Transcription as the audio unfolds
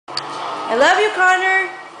I love you, Connor.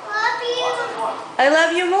 Love you. I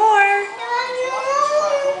love you more. Love you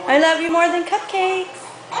more. I love you more than cupcakes.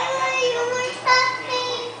 I love you more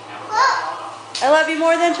chocolate. Oh. I love you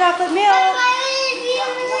more than chocolate milk. I love you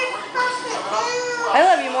more chocolate milk. I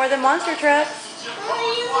love you more than monster trucks. I love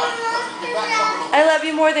you more monster trucks. I love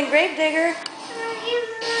you more than gravedigger. I love you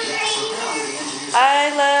more raisins.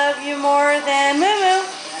 I love you more than Moo Moo. I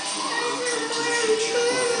love you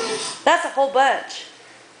more. That's a whole bunch.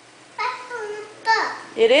 That's on the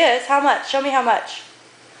book. It is. How much? Show me how much.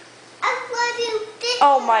 I love you this.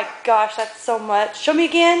 Oh my gosh, that's so much. Show me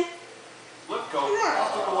again. More.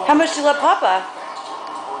 How much do you love Papa?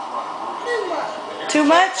 More. Too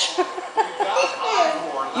much?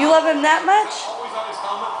 You love him that much?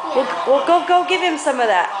 We'll go give him some of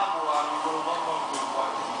that.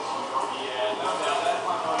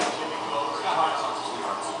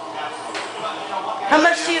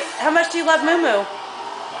 How much do you love Moo Moo?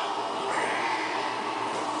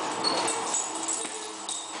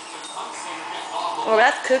 Oh,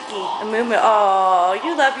 that's Cookie, a Moo Moo. Oh,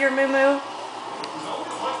 you love your Moo Moo.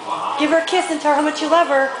 Give her a kiss and tell her how much you love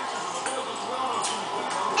her.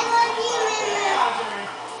 I love you,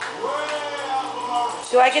 Mama.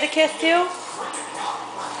 Do I get a kiss too? Yeah.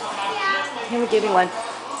 Let me give you one.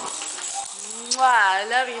 Mwah, I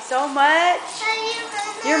love you so much.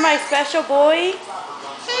 You're my special boy.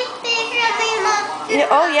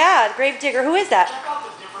 Oh yeah, Gravedigger. Who is that?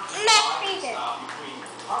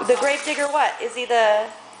 The Gravedigger what? Is he the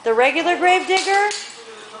regular Gravedigger?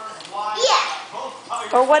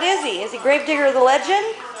 Yeah. Or what is he? Is he Gravedigger the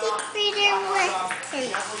Legend? He's Gravedigger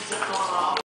Legend.